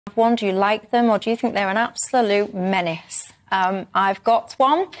One, do you like them, or do you think they're an absolute menace? I've got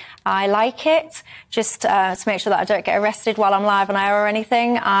one. I like it, just to make sure that I don't get arrested while I'm live on air or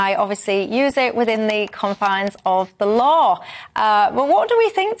anything. I obviously use it within the confines of the law. But what do we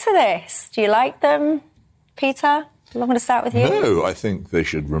think to this? Do you like them, Peter? I'm going to start with you. No, I think they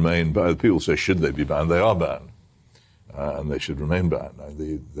should remain banned. People say, should they be banned? They are banned, and they should remain banned.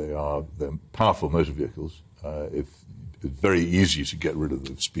 They're powerful motor vehicles. It's very easy to get rid of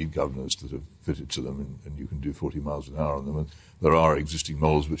the speed governors that have fitted to them, and you can do 40 miles an hour on them. And there are existing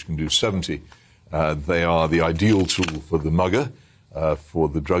models which can do 70. They are the ideal tool for the mugger, for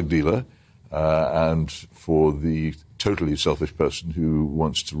the drug dealer, and for the totally selfish person who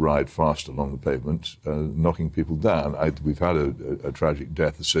wants to ride fast along the pavement, knocking people down. We've had a tragic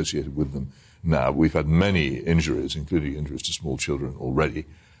death associated with them now. We've had many injuries, including injuries to small children already,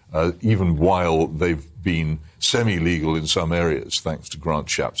 even while they've been semi-legal in some areas, thanks to Grant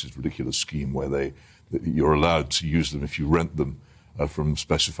Shapps' ridiculous scheme where you're allowed to use them if you rent them from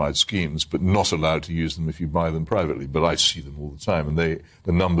specified schemes, but not allowed to use them if you buy them privately. But I see them all the time, and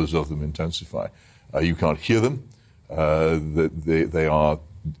the numbers of them intensify. You can't hear them. They're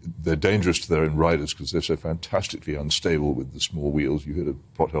dangerous to their own riders because they're so fantastically unstable with the small wheels. You hit a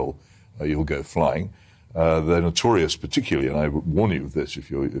pothole, you'll go flying. They're notorious, particularly, and I warn you of this if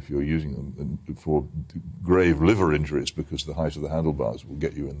you're using them, for grave liver injuries, because the height of the handlebars will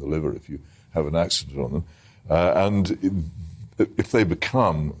get you in the liver if you have an accident on them. And if they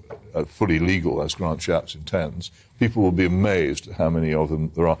become fully legal, as Grant Shapps intends, people will be amazed at how many of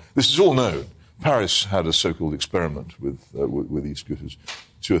them there are. This is all known. Paris had a so-called experiment with e-scooters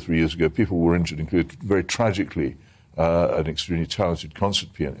 2 or 3 years ago. People were injured, including, very tragically, an extremely talented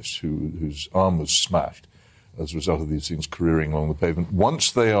concert pianist whose arm was smashed as a result of these things careering along the pavement.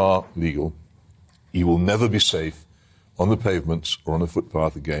 Once they are legal, you will never be safe on the pavements or on a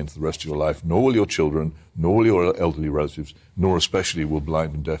footpath again for the rest of your life, nor will your children, nor will your elderly relatives, nor especially will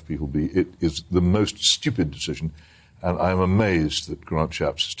blind and deaf people be. It is the most stupid decision, and I am amazed that Grant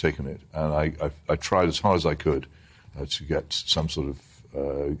Shapps has taken it. And I tried as hard as I could to get some sort of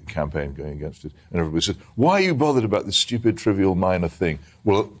campaign going against it. And everybody said, why are you bothered about this stupid, trivial, minor thing?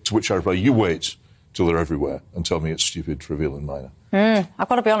 Well, to which I reply, you wait till they're everywhere and tell me it's stupid, trivial and minor. I've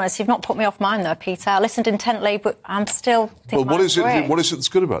got to be honest, you've not put me off mine, though, Peter. I listened intently, but I'm still thinking. Well, what is it that's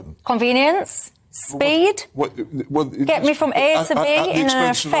good about them? Convenience, speed, get me from A to B in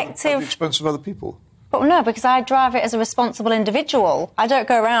an effective... At the expense of other people. But no, because I drive it as a responsible individual. I don't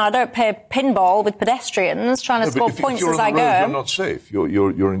go around, I don't play pinball with pedestrians trying to score points as I go. You're not safe.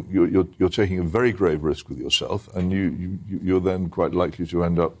 You're taking a very grave risk with yourself, and you're then quite likely to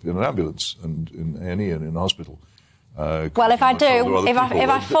end up in an ambulance and in A&E and in hospital. Well, if I do, if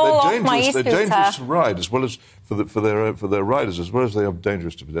I fall off my e-scooter... They're dangerous to ride, as well as for their riders, as well as they are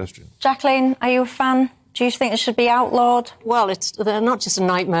dangerous to pedestrians. Jacqueline, are you a fan? Do you think it should be outlawed? Well, they're not just a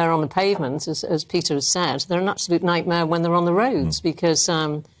nightmare on the pavements, as Peter has said. They're an absolute nightmare when they're on the roads, because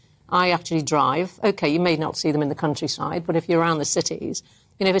I actually drive. OK, you may not see them in the countryside, but if you're around the cities,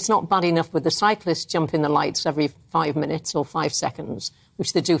 you know, if it's not bad enough with the cyclists jumping the lights every 5 minutes or 5 seconds,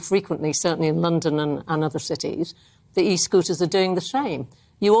 which they do frequently, certainly in London and other cities, the e-scooters are doing the same.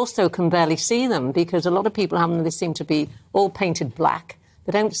 You also can barely see them, because a lot of people have them, they seem to be all painted black.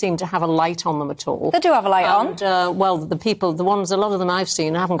 They don't seem to have a light on them at all. They do have a light on. Well, a lot of them I've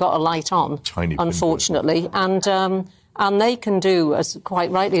seen haven't got a light on, unfortunately. And they can do, as quite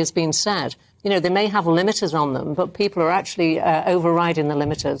rightly has been said, you know, they may have limiters on them, but people are actually overriding the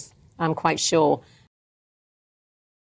limiters, I'm quite sure.